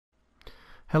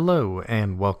Hello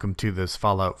and welcome to this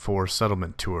Fallout 4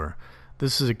 settlement tour.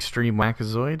 This is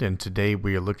XtremeWackazoid and today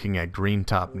we are looking at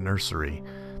Greentop Nursery.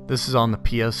 This is on the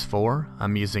PS4.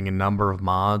 I'm using a number of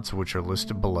mods which are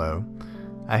listed below.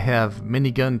 I have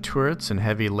minigun turrets and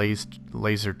heavy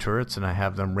laser turrets, and I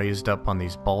have them raised up on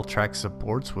these ball track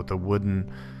supports with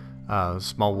a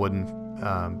small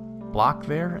wooden block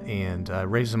there, and I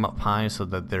raise them up high so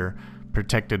that they're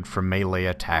protected from melee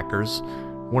attackers.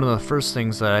 One of the first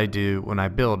things that I do when I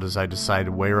build is I decide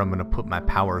where I'm going to put my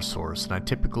power source, and I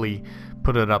typically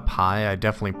put it up high. I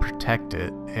definitely protect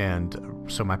it, and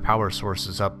so my power source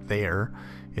is up there.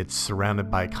 It's surrounded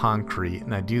by concrete,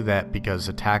 and I do that because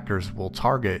attackers will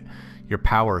target your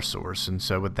power source, and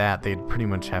so with that they'd pretty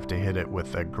much have to hit it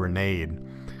with a grenade.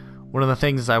 One of the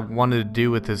things I wanted to do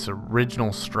with this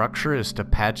original structure is to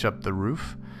patch up the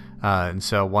roof, and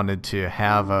so I wanted to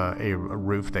have a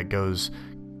roof that goes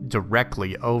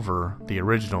directly over the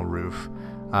original roof,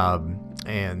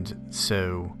 and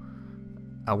so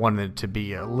I wanted it to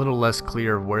be a little less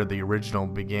clear of where the original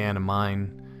began and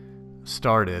mine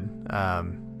started,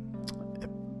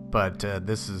 but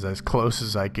this is as close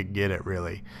as I could get it,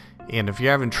 really. And if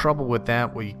you're having trouble with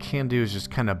that, what you can do is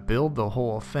just kind of build the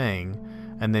whole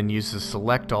thing and then use the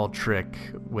select all trick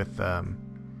with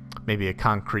maybe a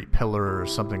concrete pillar or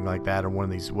something like that, or one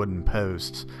of these wooden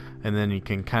posts, and then you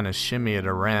can kind of shimmy it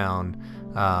around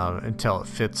until it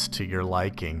fits to your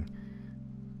liking.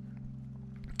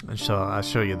 And so I'll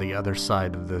show you the other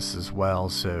side of this as well.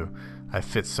 So I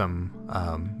fit some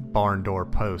barn door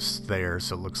posts there,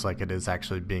 so it looks like it is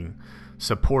actually being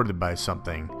supported by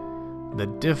something. The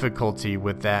difficulty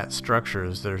with that structure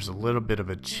is there's a little bit of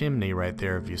a chimney right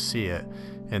there if you see it,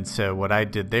 and so what I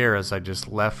did there is I just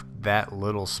left that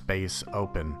little space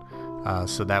open,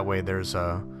 so that way there's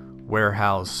a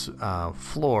warehouse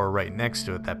floor right next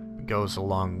to it that goes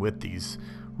along with these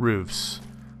roofs,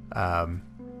 to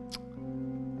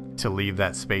leave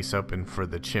that space open for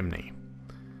the chimney.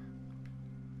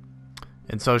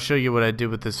 And so I'll show you what I did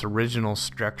with this original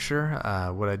structure.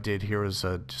 What I did here was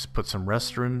just put some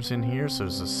restrooms in here. So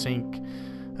there's a sink,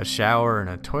 a shower, and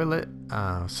a toilet,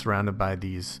 surrounded by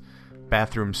these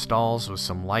bathroom stalls with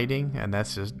some lighting, and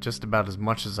that's just about as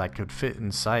much as I could fit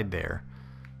inside there.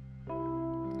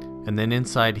 And then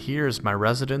inside here is my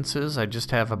residences. I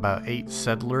just have about 8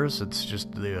 settlers. It's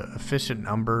just the efficient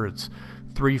number. It's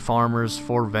 3 farmers,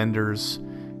 4 vendors,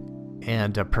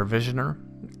 and a provisioner.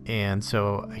 And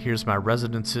so here's my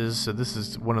residences. So this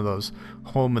is one of those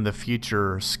home in the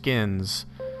future skins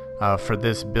for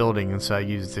this building, and so I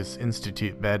use this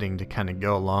Institute bedding to kind of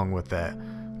go along with that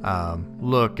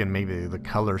look and maybe the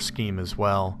color scheme as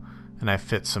well. And I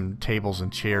fit some tables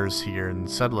and chairs here, and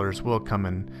settlers will come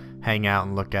and hang out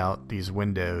and look out these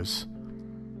windows.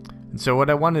 And so what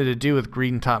I wanted to do with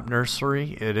Greentop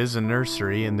Nursery, it is a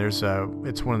nursery, and it's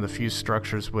one of the few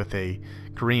structures with a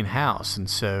greenhouse, and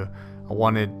so I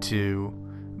wanted to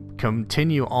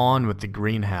continue on with the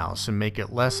greenhouse and make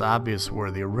it less obvious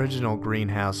where the original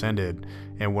greenhouse ended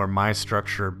and where my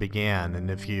structure began.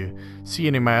 And if you see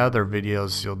any of my other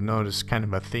videos, you'll notice kind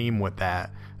of a theme with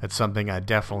that. That's something I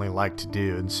definitely like to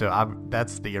do. And so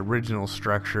that's the original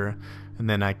structure, and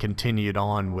then I continued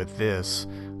on with this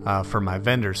for my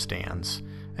vendor stands.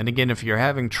 And again, if you're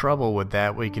having trouble with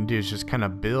that, what you can do is just kind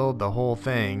of build the whole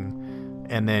thing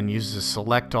and then use the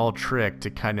select all trick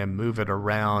to kind of move it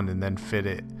around and then fit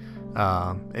it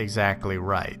exactly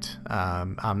right.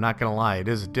 I'm not gonna lie, it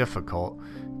is difficult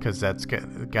because that's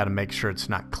got to make sure it's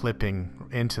not clipping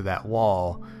into that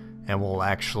wall and will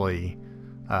actually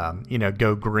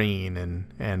go green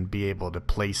and be able to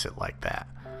place it like that.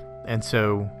 And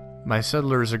so my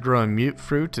settlers are growing mute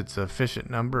fruit. It's efficient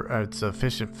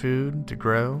food to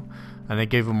grow, and I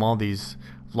gave them all these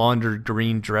laundered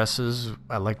green dresses.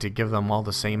 I like to give them all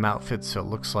the same outfits so it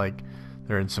looks like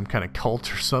they're in some kind of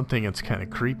cult or something. It's kind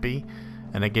of creepy.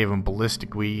 And I gave them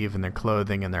ballistic weave in their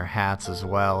clothing and their hats as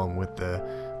well. And with the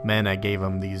men, I gave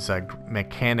them these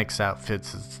mechanics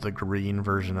outfits. It's the green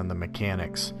version of the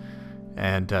mechanics,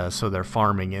 and so they're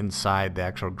farming inside the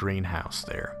actual greenhouse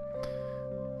there.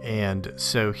 And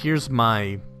so here's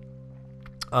my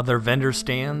other vendor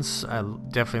stands. I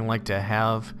definitely like to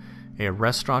have a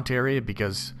restaurant area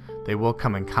because they will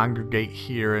come and congregate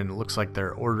here, and it looks like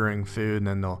they're ordering food, and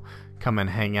then they'll come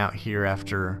and hang out here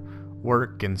after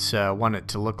work. And so I want it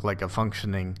to look like a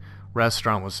functioning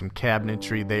restaurant with some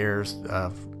cabinetry there,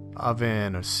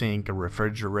 oven, a sink, a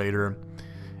refrigerator.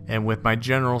 And with my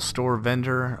general store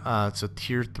vendor, it's a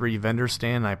tier 3 vendor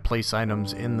stand. I place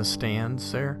items in the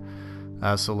stands there,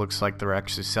 so it looks like they're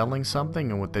actually selling something.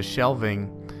 And with the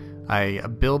shelving, I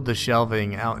build the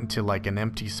shelving out into like an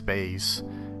empty space,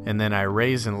 and then I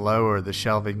raise and lower the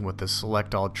shelving with the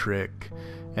select all trick,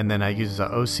 and then I use the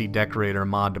OCDecorator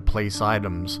mod to place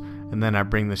items, and then I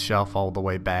bring the shelf all the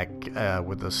way back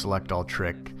with the select all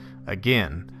trick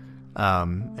again.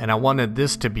 And I wanted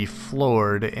this to be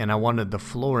floored, and I wanted the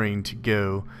flooring to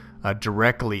go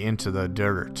directly into the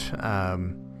dirt.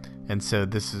 And so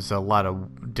this is a lot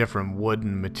of different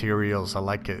wooden materials. I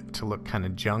like it to look kind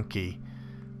of junky.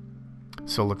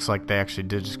 So it looks like they actually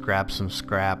did just grab some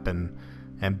scrap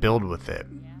and build with it.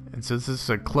 And so this is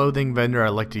a clothing vendor. I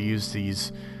like to use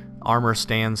these armor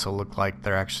stands so it look like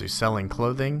they're actually selling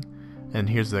clothing. And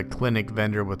here's the clinic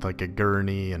vendor with like a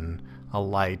gurney and a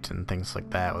light and things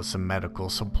like that, with some medical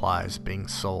supplies being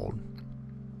sold.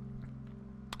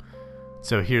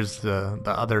 So here's the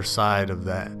other side of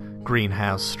that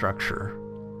greenhouse structure.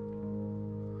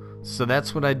 So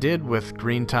that's what I did with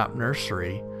Greentop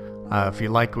Nursery. If you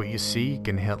like what you see, you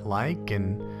can hit like,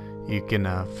 and you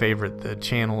can favorite the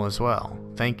channel as well.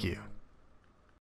 Thank you.